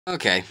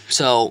Okay,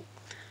 so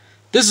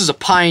this is a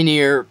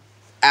Pioneer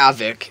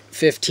Avic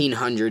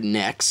 1500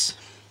 NX.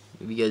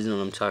 If you guys know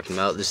what I'm talking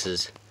about, this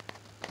is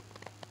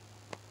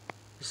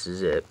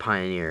a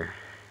Pioneer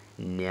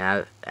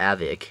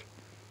Avic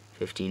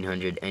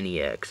 1500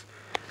 NEX.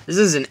 This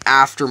is an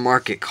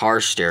aftermarket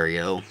car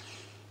stereo,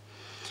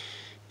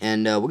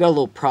 and we got a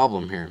little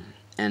problem here,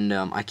 and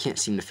I can't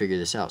seem to figure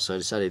this out, so I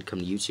decided to come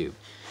to YouTube.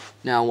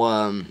 Now,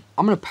 I'm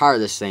gonna power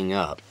this thing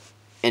up,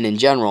 and in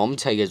general, I'm gonna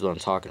tell you guys what I'm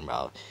talking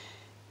about.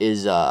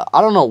 I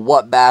don't know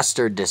what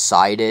bastard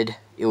decided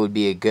it would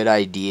be a good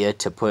idea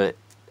to put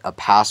a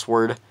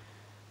password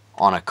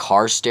on a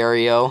car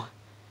stereo,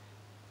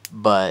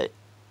 but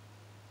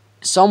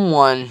some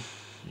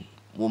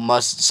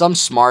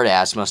smart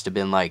ass must have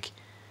been like,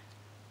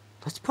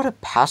 let's put a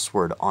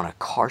password on a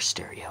car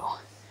stereo.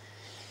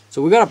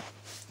 So we got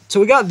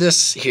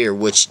this here,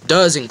 which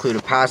does include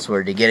a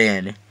password to get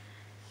in.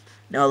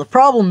 Now the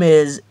problem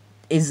is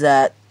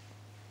that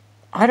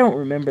I don't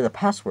remember the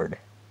password.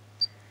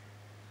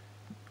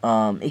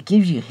 It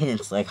gives you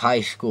hints like high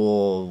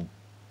school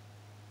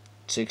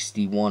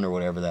 61 or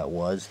whatever that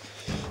was.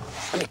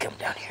 Let me come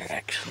down here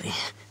actually.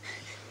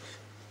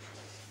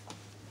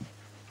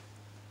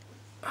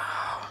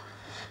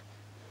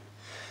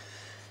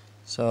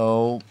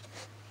 So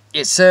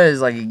it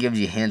says like it gives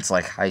you hints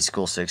like high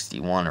school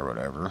 61 or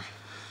whatever.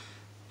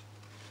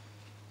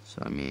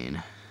 So I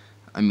mean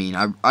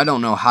I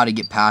don't know how to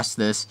get past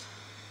this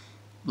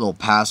little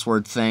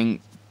password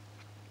thing.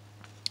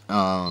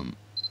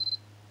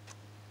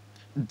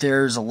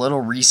 There's a little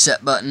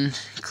reset button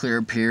clear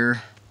up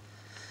here.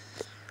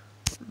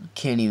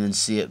 Can't even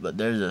see it, but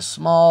there's a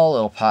small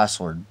little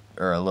password,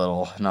 or a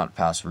little, not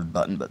password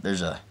button, but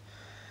there's a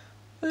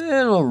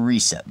little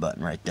reset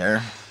button right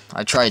there.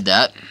 I tried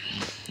that.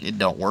 It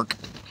don't work.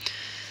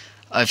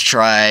 I've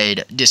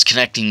tried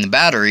disconnecting the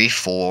battery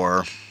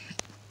for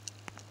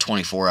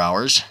 24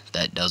 hours.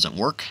 That doesn't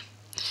work.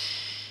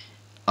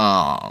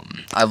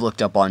 I've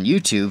looked up on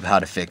YouTube how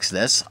to fix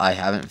this. I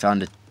haven't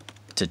found a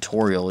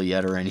tutorial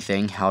yet or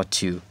anything how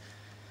to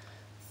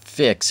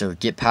fix or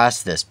get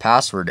past this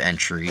password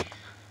entry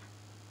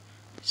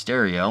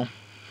stereo.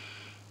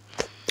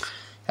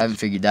 Haven't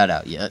figured that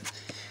out yet.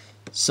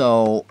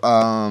 So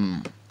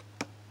I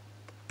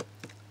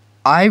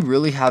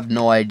really have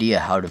no idea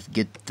how to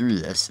get through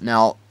this.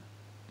 Now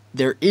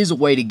there is a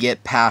way to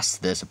get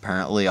past this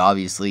apparently.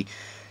 Obviously,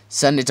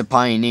 send it to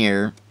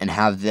Pioneer and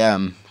have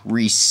them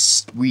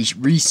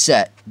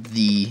reset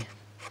the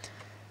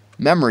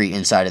memory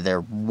inside of there,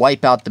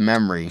 wipe out the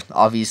memory.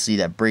 Obviously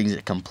that brings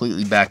it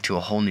completely back to a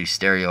whole new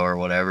stereo or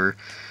whatever,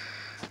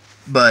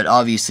 but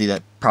obviously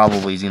that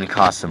probably is going to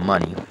cost some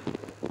money.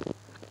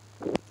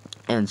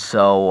 And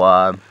so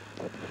I'm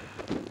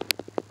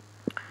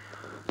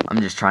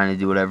just trying to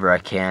do whatever I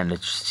can to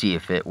see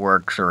if it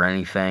works or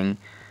anything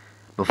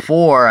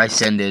before I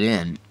send it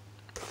in.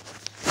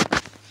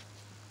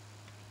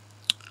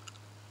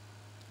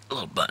 A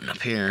little button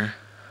up here.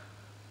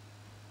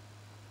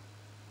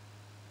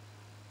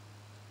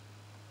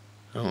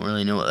 I don't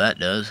really know what that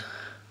does.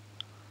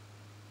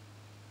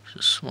 It's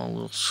a small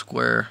little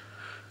square.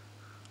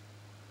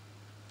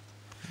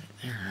 Right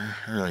there.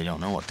 I really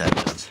don't know what that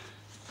does.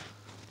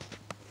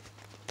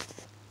 I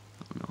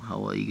don't know how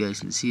well you guys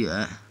can see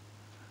that.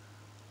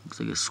 Looks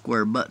like a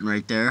square button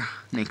right there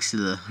next to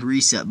the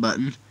reset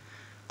button.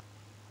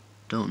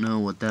 Don't know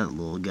what that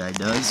little guy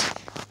does.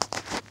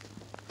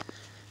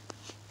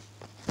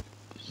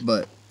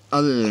 But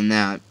other than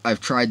that,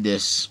 I've tried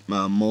this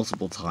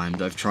multiple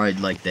times. I've tried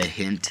like the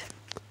hint,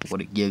 what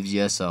it gives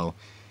you. So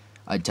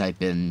I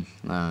type in,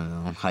 I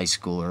don't know, high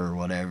school or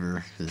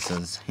whatever. It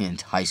says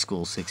hint high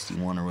school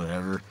 61 or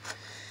whatever.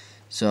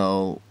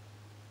 So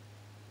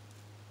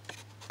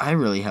I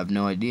really have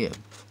no idea.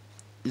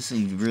 This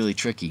is really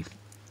tricky.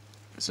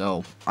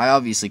 So I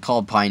obviously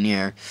called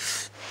Pioneer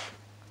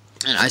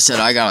and I said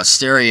I got a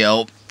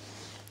stereo,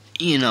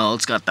 you know,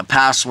 it's got the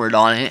password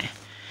on it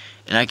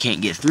and I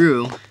can't get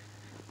through.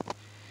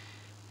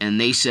 And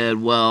they said,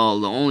 well,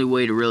 the only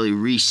way to really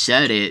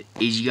reset it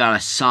is you gotta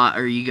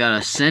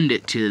send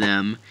it to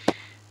them,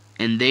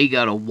 and they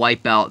gotta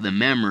wipe out the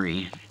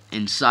memory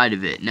inside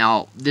of it.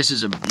 Now, this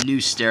is a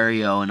new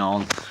stereo and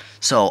all,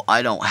 so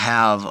I don't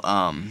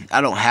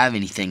have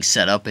anything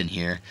set up in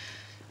here.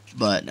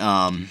 But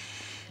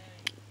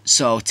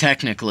so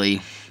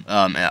technically,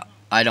 I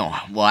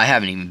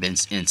haven't even been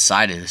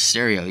inside of the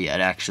stereo yet,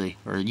 actually,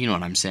 or you know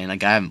what I'm saying.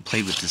 Like I haven't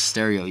played with the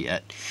stereo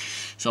yet.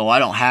 So I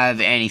don't have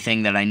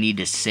anything that I need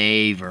to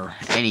save or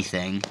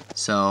anything.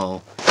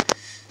 So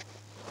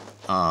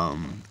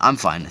I'm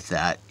fine with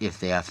that if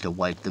they have to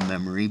wipe the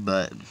memory,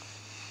 but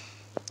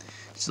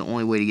it's the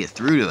only way to get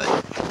through to it.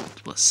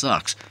 That's what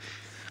sucks.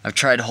 I've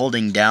tried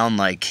holding down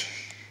like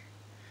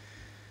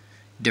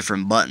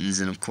different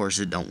buttons and of course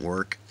it don't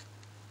work.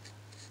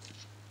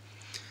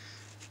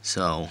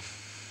 So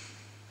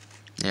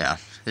yeah,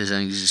 this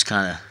thing is just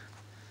kind of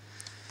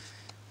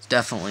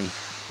definitely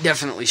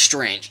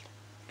strange.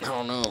 I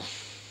don't know.